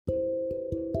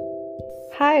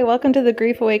Hi, welcome to the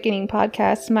Grief Awakening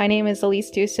podcast. My name is Elise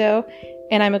Dusso,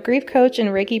 and I'm a grief coach and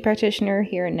Reiki practitioner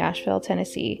here in Nashville,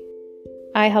 Tennessee.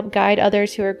 I help guide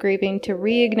others who are grieving to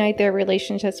reignite their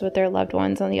relationships with their loved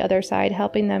ones on the other side,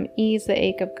 helping them ease the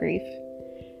ache of grief.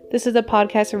 This is a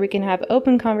podcast where we can have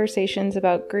open conversations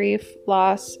about grief,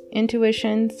 loss,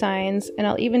 intuition, signs, and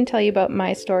I'll even tell you about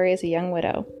my story as a young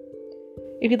widow.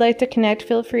 If you'd like to connect,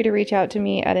 feel free to reach out to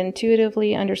me at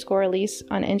intuitively_Elise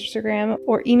on Instagram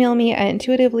or email me at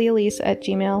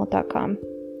intuitivelyelise@gmail.com.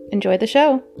 Enjoy the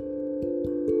show!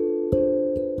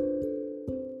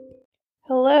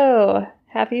 Hello!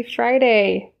 Happy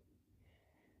Friday!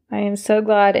 I am so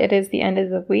glad it is the end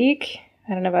of the week.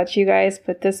 I don't know about you guys,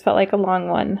 but this felt like a long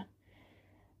one.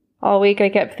 All week I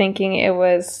kept thinking it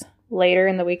was later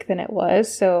in the week than it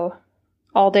was, so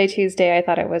all day Tuesday I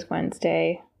thought it was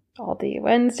Wednesday. All day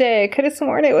Wednesday. I could have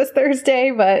sworn it was Thursday,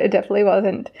 but it definitely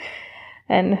wasn't.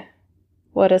 And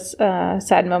what a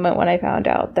sad moment when I found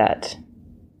out that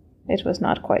it was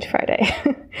not quite Friday.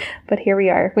 But here we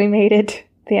are. We made it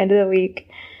the end of the week.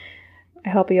 I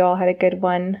hope you all had a good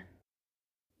one.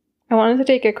 I wanted to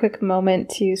take a quick moment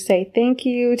to say thank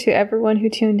you to everyone who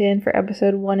tuned in for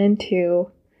episode 1 and 2.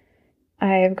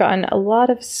 I've gotten a lot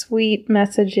of sweet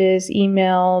messages,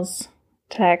 emails,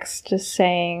 texts just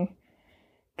saying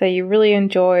that you really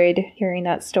enjoyed hearing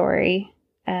that story.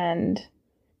 And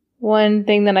one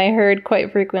thing that I heard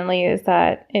quite frequently is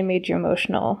that it made you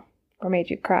emotional or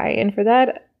made you cry. And for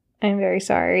that, I'm very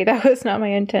sorry. That was not my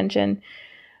intention.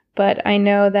 But I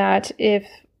know that if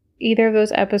either of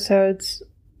those episodes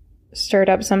stirred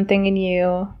up something in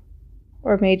you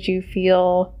or made you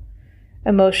feel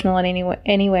emotional in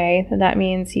any way, then that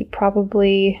means you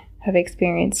probably have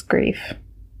experienced grief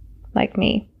like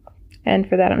me. And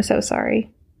for that, I'm so sorry.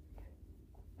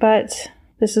 But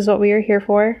this is what we are here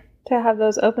for, to have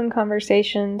those open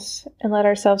conversations and let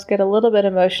ourselves get a little bit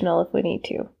emotional if we need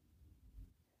to.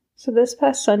 So this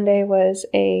past Sunday was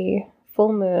a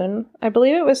full moon. I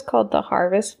believe it was called the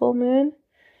harvest full moon.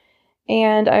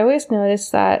 And I always notice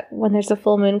that when there's a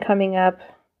full moon coming up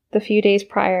the few days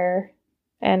prior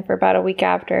and for about a week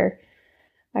after,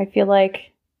 I feel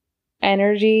like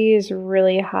energy is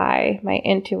really high. My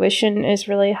intuition is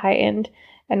really heightened.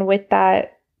 And with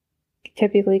that,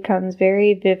 typically comes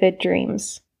very vivid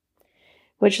dreams,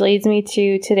 which leads me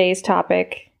to today's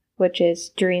topic, which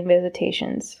is dream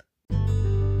visitations.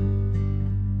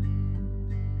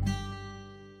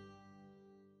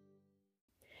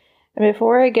 And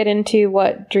before I get into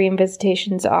what dream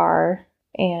visitations are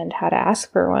and how to ask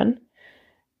for one,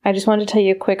 I just wanted to tell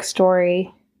you a quick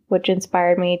story which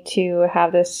inspired me to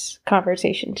have this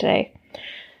conversation today.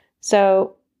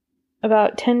 So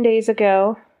about 10 days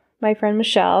ago, my friend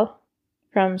Michelle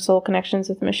from Soul Connections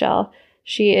with Michelle.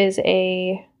 She is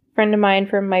a friend of mine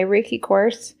from my Reiki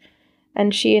course,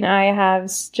 and she and I have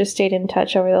just stayed in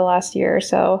touch over the last year or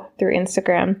so through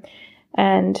Instagram.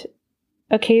 And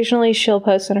occasionally she'll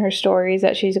post on her stories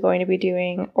that she's going to be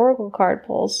doing oracle card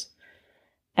pulls.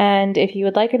 And if you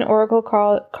would like an oracle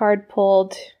card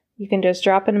pulled, you can just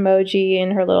drop an emoji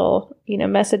in her little,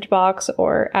 message box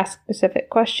or ask a specific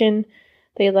question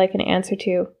that you'd like an answer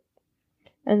to.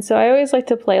 And so I always like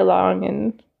to play along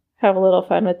and have a little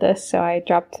fun with this. So I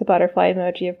dropped the butterfly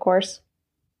emoji, of course.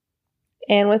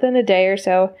 And within a day or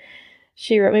so,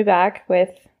 she wrote me back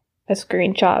with a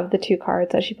screenshot of the 2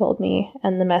 cards that she pulled me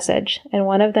and the message. And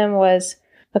one of them was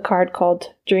a card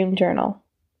called Dream Journal.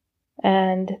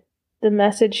 And the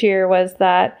message here was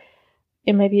that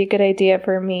it might be a good idea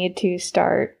for me to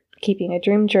start keeping a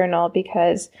dream journal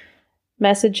because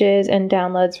messages and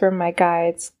downloads from my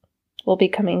guides will be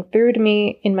coming through to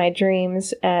me in my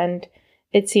dreams, and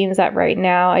it seems that right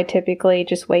now I typically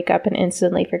just wake up and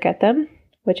instantly forget them,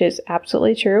 which is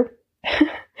absolutely true.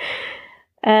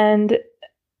 And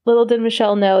little did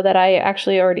Michelle know that I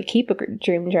actually already keep a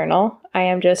dream journal. I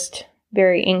am just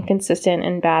very inconsistent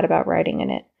and bad about writing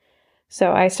in it.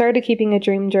 So I started keeping a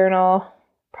dream journal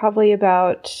probably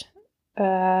about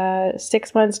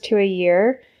 6 months to a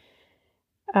year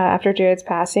after Jared's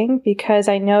passing, because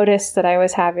I noticed that I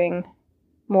was having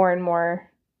more and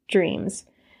more dreams.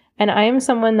 And I am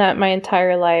someone that my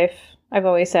entire life, I've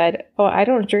always said, I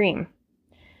don't dream.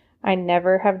 I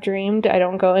never have dreamed. I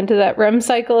don't go into that REM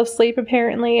cycle of sleep,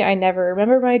 apparently. I never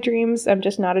remember my dreams. I'm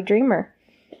just not a dreamer.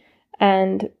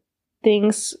 And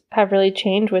things have really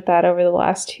changed with that over the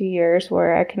last 2 years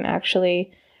where I can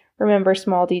actually remember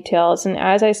small details. And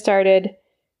as I started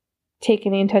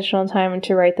taking the intentional time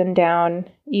to write them down,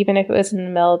 even if it was in the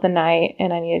middle of the night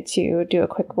and I needed to do a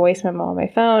quick voice memo on my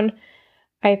phone,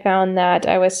 I found that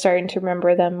I was starting to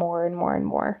remember them more and more and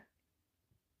more.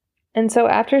 And so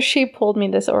after she pulled me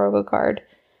this oracle card,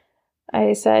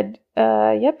 I said,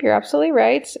 yep, you're absolutely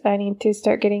right. I need to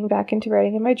start getting back into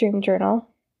writing in my dream journal.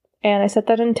 And I set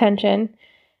that intention.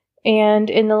 And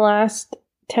in the last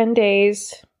 10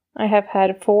 days, I have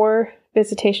had 4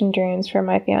 visitation dreams from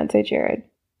my fiance, Jared.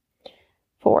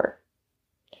 4.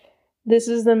 This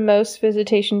is the most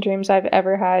visitation dreams I've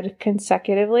ever had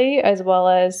consecutively, as well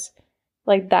as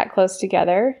like that close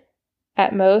together.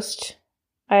 At most,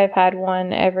 I have had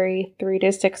one every 3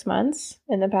 to 6 months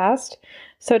in the past.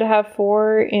 So to have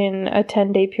 4 in a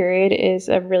 10-day period is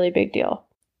a really big deal.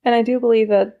 And I do believe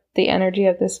that the energy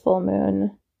of this full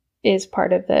moon is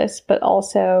part of this, but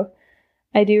also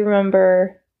I do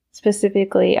remember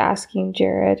specifically asking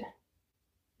Jared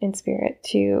in spirit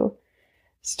to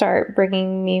start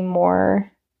bringing me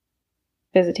more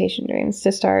visitation dreams,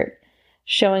 to start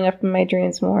showing up in my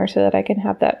dreams more so that I can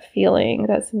have that feeling,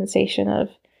 that sensation of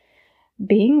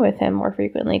being with him more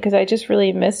frequently, because I just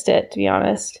really missed it, to be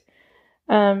honest.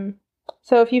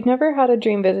 So if you've never had a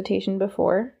dream visitation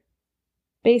before,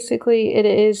 basically it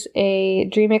is a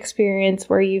dream experience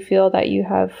where you feel that you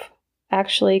have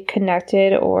actually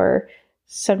connected or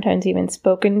sometimes even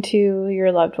spoken to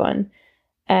your loved one,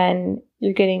 and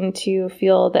you're getting to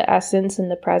feel the essence and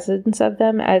the presence of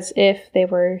them as if they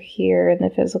were here in the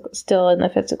physical, still in the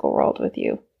physical world with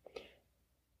you.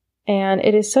 And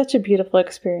it is such a beautiful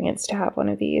experience to have one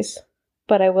of these.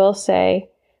 But I will say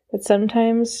that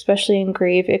sometimes, especially in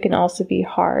grief, it can also be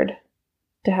hard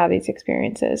to have these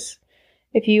experiences.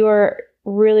 If you are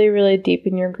really, really deep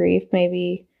in your grief,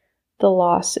 maybe the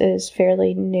loss is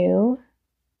fairly new.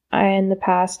 In the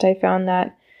past, I found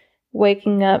that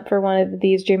waking up for one of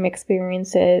these dream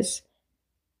experiences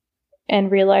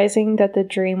and realizing that the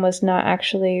dream was not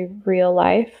actually real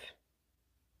life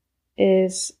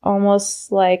is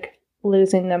almost like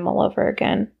losing them all over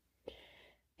again.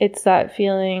 It's that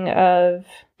feeling of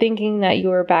thinking that you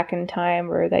were back in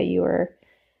time or that you were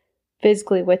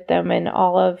physically with them, and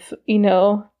all of,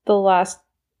 the last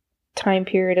time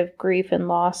period of grief and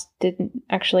loss didn't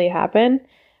actually happen.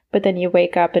 But then you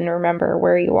wake up and remember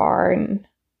where you are and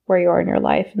where you are in your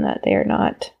life, and that they are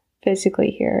not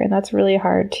physically here. And that's really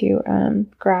hard to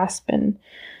grasp and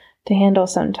to handle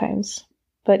sometimes.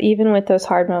 But even with those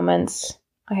hard moments,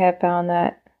 I have found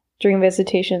that dream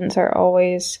visitations are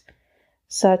always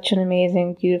such an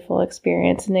amazing, beautiful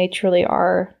experience, and they truly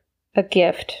are a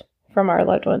gift from our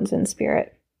loved ones in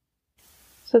spirit.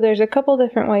 So there's a couple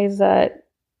different ways that,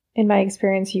 in my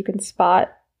experience, you can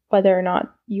spot whether or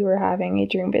not you are having a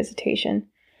dream visitation.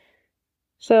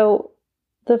 So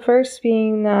the first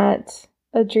being that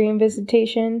a dream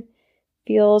visitation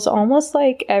feels almost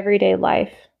like everyday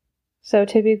life. So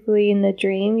typically in the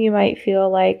dream, you might feel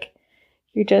like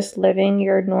you're just living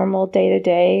your normal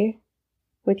day-to-day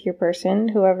with your person,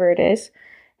 whoever it is,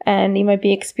 and you might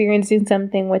be experiencing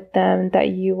something with them that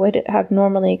you would have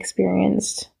normally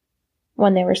experienced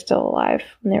when they were still alive,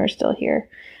 when they were still here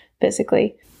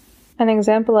physically. An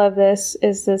example of this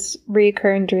is this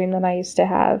recurring dream that I used to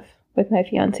have with my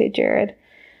fiance, Jared.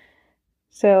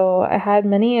 So I had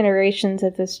many iterations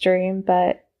of this dream,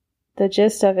 but the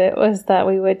gist of it was that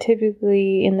we would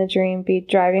typically in the dream be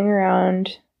driving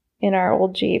around in our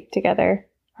old Jeep together,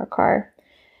 our car.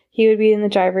 He would be in the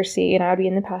driver's seat and I would be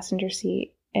in the passenger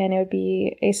seat. And it would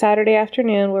be a Saturday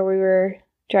afternoon where we were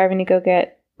driving to go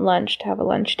get lunch, to have a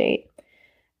lunch date.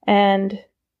 And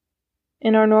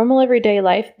in our normal everyday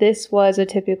life, this was a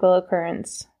typical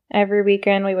occurrence. Every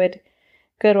weekend we would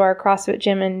go to our CrossFit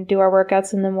gym and do our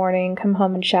workouts in the morning, come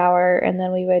home and shower, and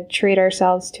then we would treat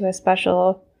ourselves to a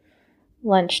special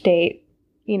lunch date,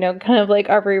 kind of like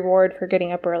our reward for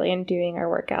getting up early and doing our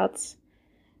workouts.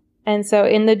 And so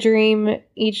in the dream,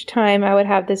 each time I would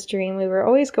have this dream, we were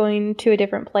always going to a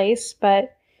different place,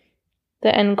 but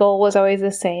the end goal was always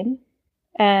the same.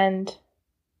 And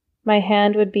my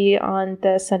hand would be on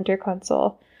the center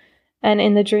console. And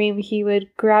in the dream, he would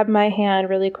grab my hand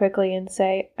really quickly and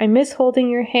say, "I miss holding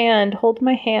your hand, hold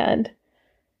my hand."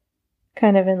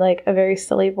 Kind of in like a very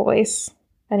silly voice.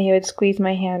 And he would squeeze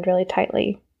my hand really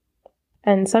tightly.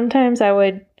 And sometimes I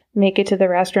would make it to the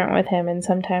restaurant with him, and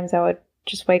sometimes I would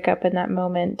just wake up in that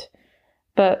moment.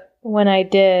 But when I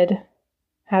did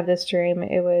have this dream,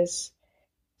 it was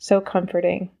so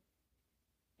comforting.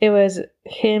 It was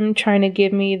him trying to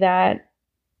give me that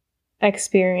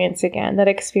experience again, that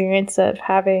experience of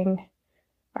having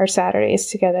our Saturdays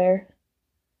together,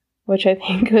 which I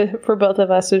think for both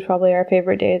of us was probably our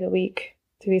favorite day of the week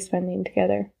to be spending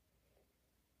together.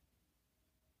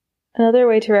 Another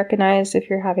way to recognize if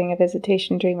you're having a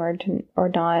visitation dream or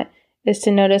not is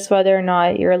to notice whether or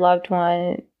not your loved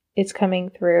one is coming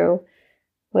through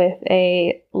with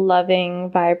a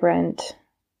loving, vibrant,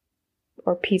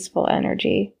 or peaceful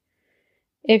energy.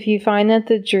 If you find that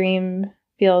the dream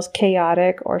feels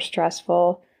chaotic or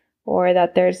stressful, or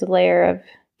that there's a layer of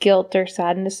guilt or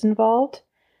sadness involved,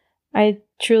 I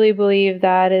truly believe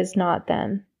that is not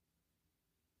them.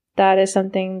 That is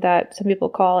something that some people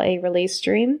call a release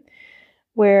dream,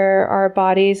 where our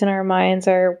bodies and our minds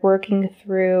are working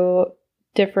through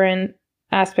different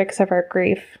aspects of our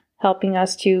grief, helping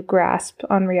us to grasp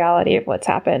on reality of what's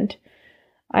happened.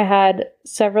 I had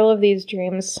several of these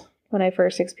dreams when I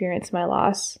first experienced my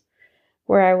loss,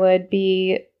 where I would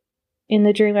be in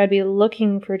the dream, I'd be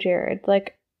looking for Jared.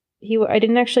 Like I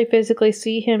didn't actually physically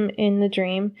see him in the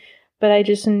dream, but I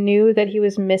just knew that he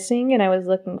was missing and I was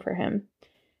looking for him.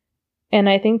 And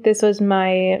I think this was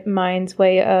my mind's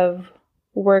way of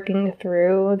working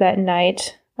through that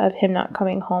night of him not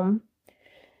coming home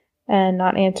and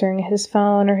not answering his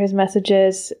phone or his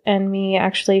messages, and me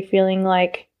actually feeling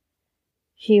like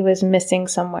he was missing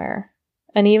somewhere.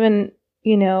 And even,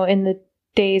 in the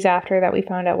days after that we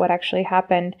found out what actually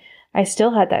happened, I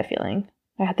still had that feeling.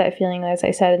 I had that feeling, as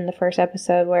I said in the first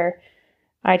episode, where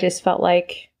I just felt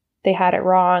like they had it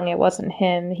wrong. It wasn't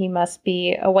him. He must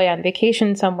be away on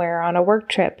vacation somewhere on a work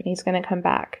trip and he's going to come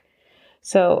back.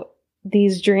 So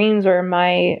these dreams were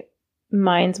my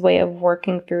mind's way of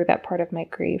working through that part of my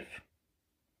grief.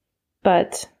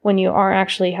 But when you are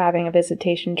actually having a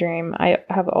visitation dream, I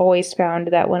have always found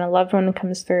that when a loved one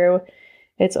comes through,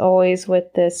 it's always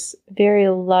with this very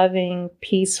loving,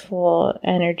 peaceful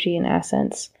energy and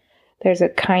essence. There's a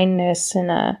kindness and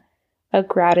a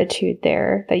gratitude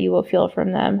there that you will feel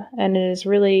from them. And it is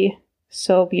really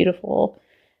so beautiful.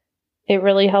 It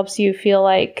really helps you feel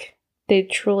like they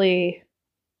truly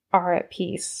are at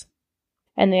peace.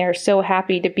 And they are so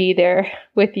happy to be there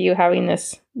with you having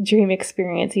this dream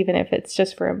experience, even if it's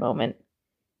just for a moment.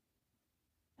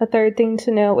 A third thing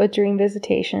to note with dream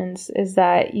visitations is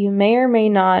that you may or may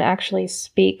not actually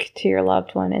speak to your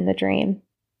loved one in the dream.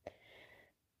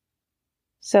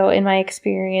 So in my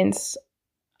experience,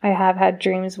 I have had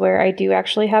dreams where I do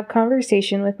actually have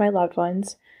conversation with my loved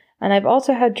ones. And I've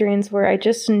also had dreams where I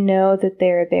just know that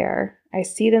they're there. I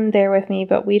see them there with me,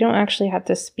 but we don't actually have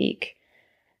to speak.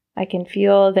 I can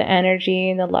feel the energy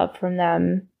and the love from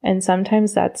them. And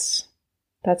sometimes that's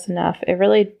enough. It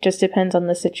really just depends on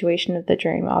the situation of the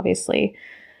dream, obviously.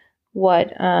 What,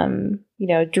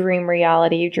 dream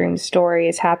reality, dream story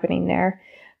is happening there.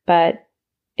 But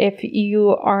if you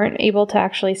aren't able to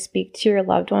actually speak to your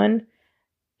loved one,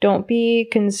 don't be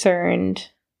concerned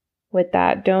with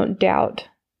that. Don't doubt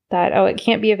that, it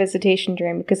can't be a visitation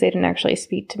dream because they didn't actually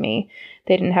speak to me.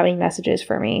 They didn't have any messages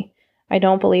for me. I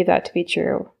don't believe that to be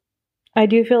true. I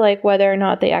do feel like whether or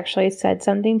not they actually said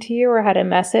something to you or had a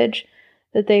message,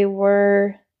 that they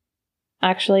were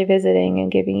actually visiting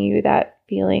and giving you that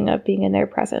feeling of being in their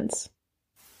presence.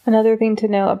 Another thing to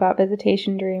know about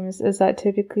visitation dreams is that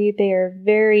typically they are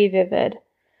very vivid.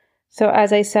 So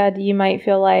as I said, you might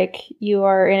feel like you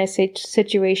are in a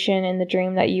situation in the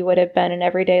dream that you would have been in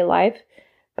everyday life,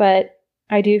 but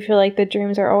I do feel like the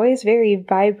dreams are always very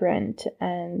vibrant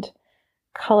and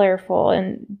colorful,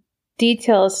 and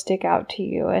details stick out to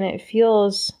you, and it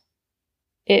feels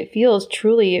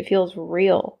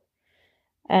real.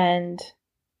 And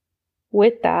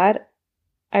with that,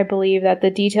 I believe that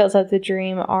the details of the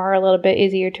dream are a little bit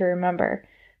easier to remember.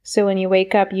 So when you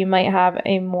wake up, you might have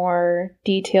a more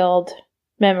detailed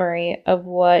memory of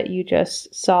what you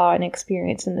just saw and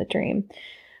experienced in the dream,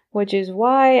 which is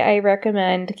why I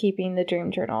recommend keeping the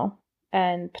dream journal.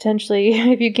 And potentially,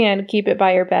 if you can, keep it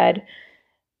by your bed.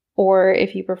 Or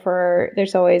if you prefer,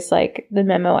 there's always like the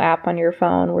memo app on your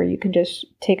phone where you can just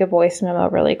take a voice memo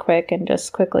really quick and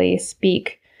just quickly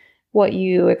speak what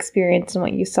you experienced and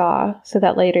what you saw, so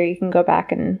that later you can go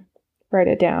back and write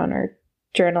it down or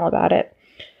journal about it.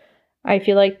 I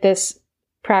feel like this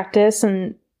practice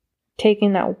and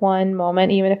taking that one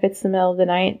moment, even if it's the middle of the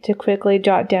night, to quickly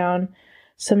jot down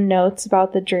some notes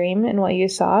about the dream and what you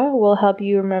saw will help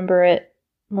you remember it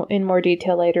in more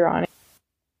detail later on.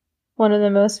 One of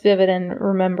the most vivid and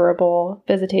rememberable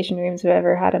visitation dreams I've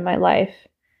ever had in my life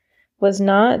was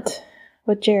not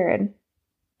with Jared,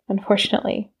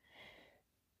 unfortunately.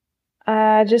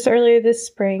 Just earlier this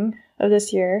spring of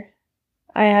this year,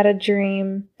 I had a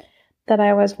dream that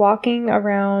I was walking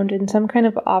around in some kind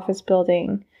of office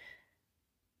building.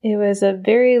 It was a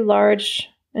very large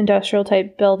industrial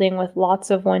type building with lots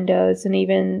of windows, and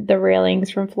even the railings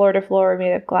from floor to floor were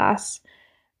made of glass.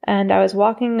 And I was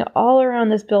walking all around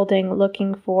this building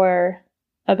looking for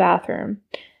a bathroom.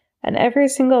 And every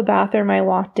single bathroom I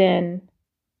walked in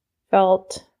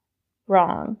felt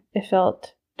wrong. It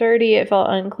felt dirty. It felt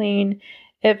unclean.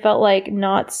 It felt like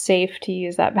not safe to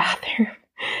use that bathroom.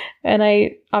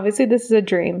 And obviously this is a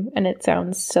dream and it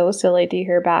sounds so silly to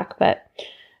hear back, but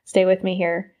stay with me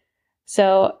here.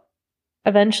 So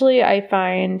eventually I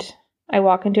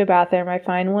walk into a bathroom, I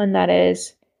find one that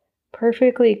is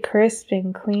perfectly crisp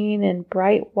and clean and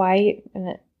bright white, and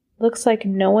it looks like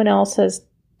no one else has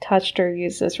touched or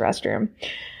used this restroom.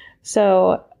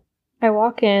 So I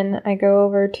walk in, I go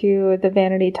over to the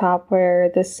vanity top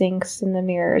where the sinks and the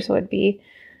mirrors would be.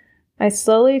 I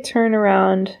slowly turn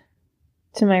around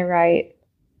to my right,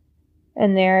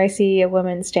 and there I see a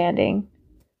woman standing.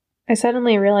 I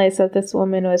suddenly realized that this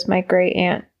woman was my great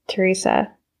aunt,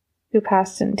 Teresa, who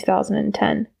passed in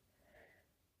 2010.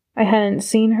 I hadn't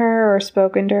seen her or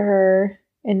spoken to her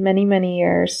in many, many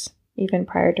years, even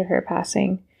prior to her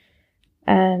passing.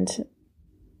 And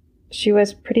she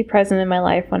was pretty present in my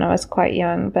life when I was quite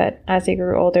young, but as I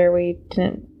grew older, we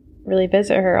didn't really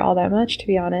visit her all that much, to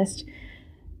be honest.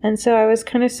 And so I was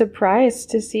kind of surprised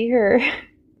to see her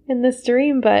in this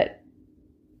dream, but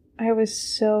I was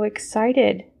so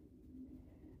excited.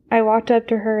 I walked up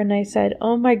to her and I said,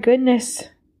 "Oh my goodness,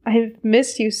 I've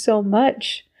missed you so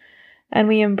much." And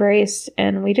we embraced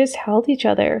and we just held each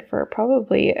other for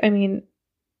probably,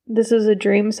 this is a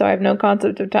dream, so I have no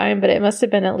concept of time, but it must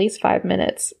have been at least 5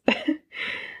 minutes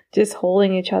just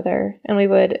holding each other. And we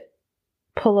would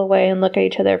pull away and look at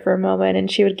each other for a moment, and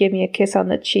she would give me a kiss on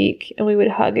the cheek, and we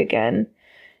would hug again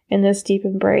in this deep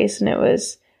embrace. And it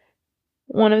was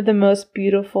one of the most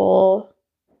beautiful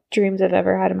dreams I've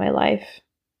ever had in my life.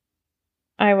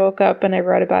 I woke up and I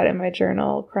wrote about it in my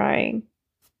journal, crying.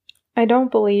 I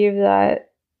don't believe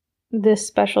that this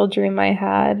special dream I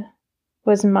had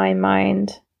was my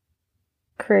mind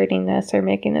creating this or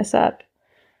making this up.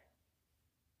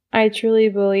 I truly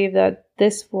believe that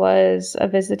this was a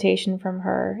visitation from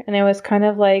her, and it was kind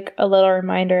of like a little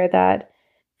reminder that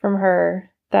from her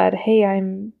that, hey,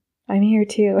 I'm here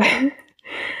too.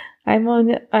 I'm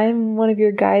one of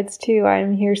your guides too.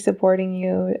 I'm here supporting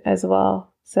you as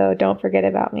well. So don't forget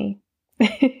about me.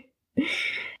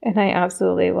 And I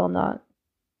absolutely will not.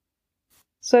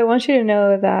 So I want you to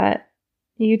know that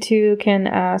you too can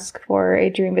ask for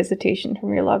a dream visitation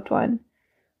from your loved one.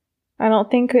 I don't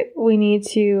think we need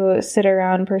to sit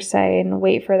around per se and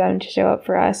wait for them to show up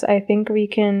for us. I think we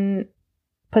can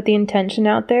put the intention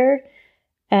out there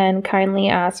and kindly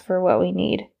ask for what we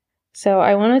need. So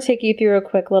I want to take you through a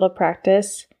quick little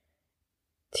practice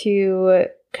to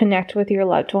connect with your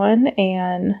loved one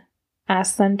and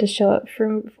ask them to show up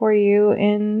for you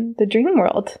in the dream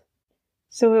world.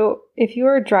 So if you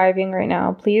are driving right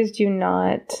now, please do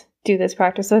not do this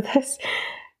practice with us.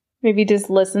 Maybe just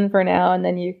listen for now, and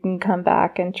then you can come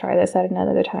back and try this at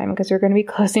another time, because we're going to be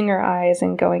closing our eyes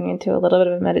and going into a little bit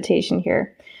of a meditation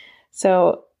here.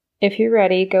 So if you're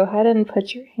ready, go ahead and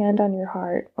put your hand on your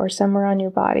heart or somewhere on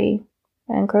your body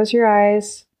and close your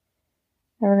eyes.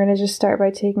 And we're going to just start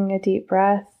by taking a deep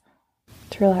breath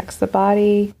to relax the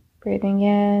body, breathing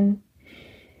in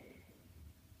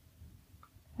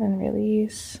and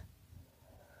release.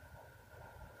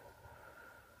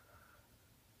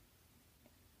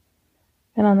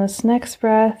 And on this next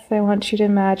breath, I want you to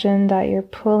imagine that you're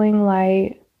pulling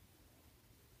light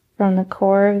from the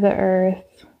core of the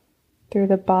earth through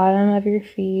the bottom of your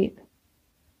feet,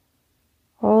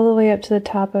 all the way up to the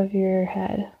top of your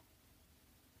head.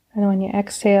 And when you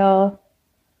exhale,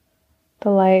 the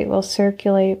light will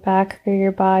circulate back through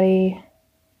your body,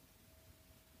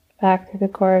 back through the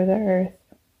core of the earth.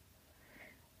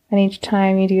 And each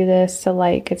time you do this, the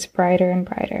light gets brighter and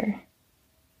brighter.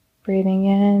 Breathing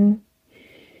in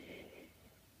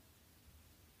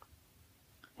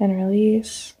and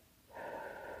release.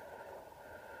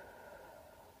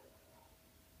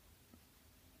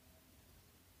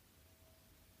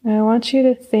 Now I want you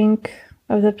to think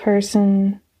of the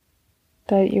person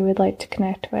that you would like to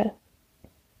connect with.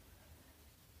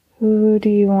 Who do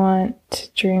you want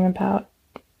to dream about,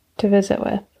 to visit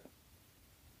with?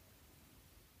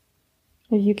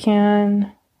 If you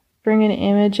can, bring an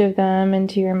image of them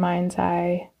into your mind's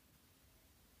eye.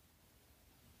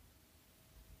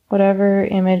 Whatever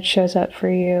image shows up for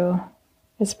you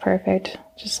is perfect.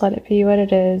 Just let it be what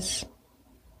it is.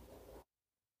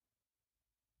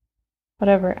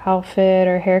 Whatever outfit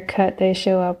or haircut they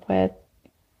show up with,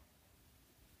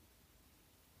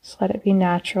 just let it be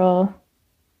natural.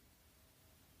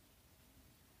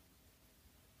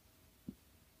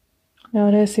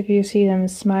 Notice if you see them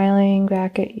smiling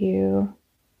back at you.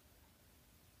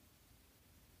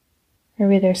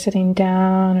 Maybe they're sitting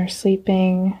down or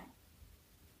sleeping.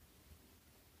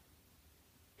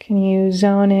 Can you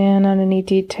zone in on any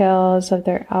details of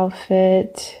their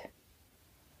outfit,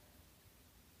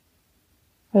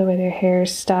 or the way their hair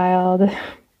is styled?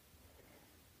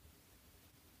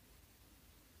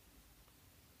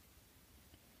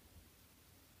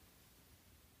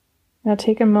 Now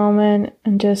take a moment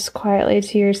and just quietly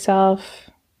to yourself,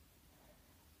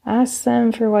 ask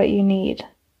them for what you need.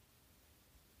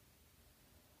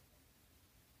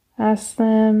 Ask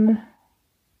them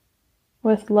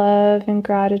with love and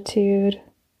gratitude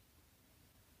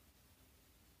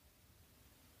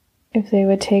if they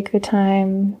would take the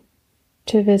time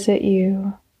to visit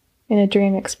you in a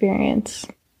dream experience.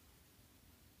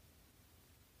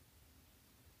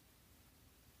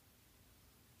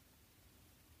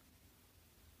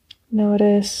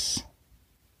 Notice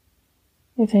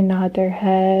if they nod their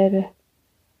head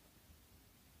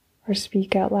or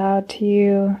speak out loud to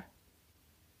you.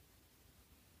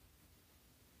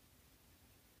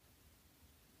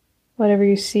 Whatever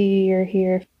you see or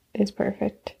hear is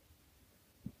perfect.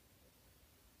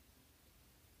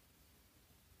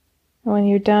 And when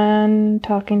you're done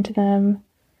talking to them,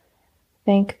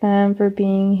 thank them for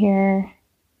being here.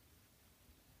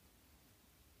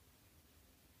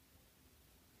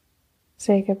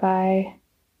 Say goodbye.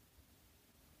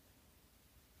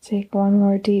 Take one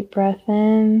more deep breath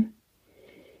in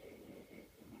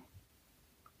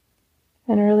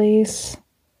and release.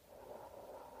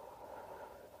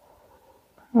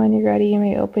 When you're ready, you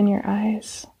may open your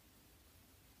eyes.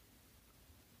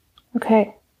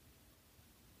 Okay.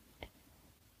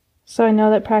 So I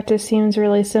know that practice seems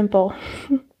really simple,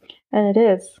 and it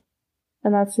is.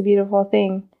 And that's the beautiful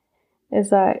thing,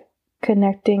 is that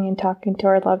connecting and talking to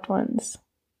our loved ones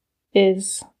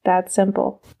is that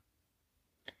simple.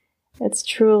 It's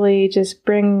truly just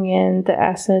bringing in the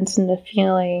essence and the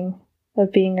feeling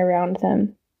of being around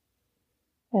them.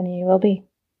 And you will be.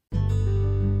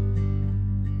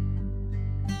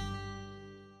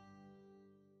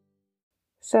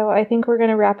 So I think we're going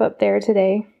to wrap up there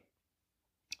today.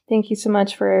 Thank you so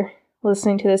much for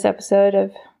listening to this episode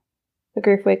of the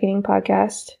Grief Awakening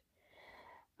podcast.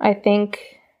 I think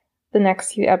the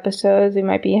next few episodes we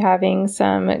might be having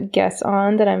some guests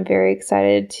on that I'm very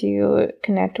excited to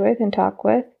connect with and talk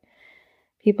with.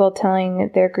 People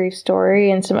telling their grief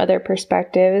story and some other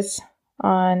perspectives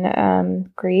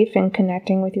on grief and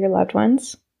connecting with your loved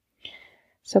ones.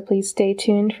 So please stay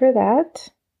tuned for that.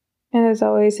 And as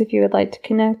always, if you would like to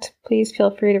connect, please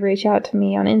feel free to reach out to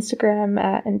me on Instagram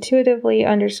at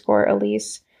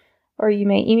intuitively_Elise, or you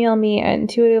may email me at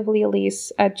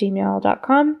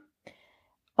intuitivelyelise@gmail.com.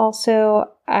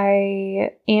 Also,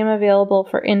 I am available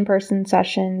for in-person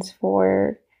sessions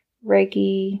for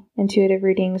Reiki, intuitive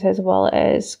readings, as well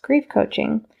as grief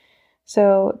coaching.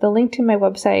 So the link to my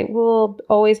website will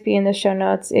always be in the show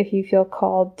notes if you feel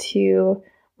called to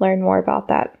learn more about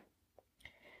that.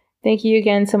 Thank you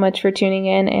again so much for tuning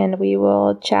in, and we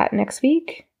will chat next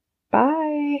week.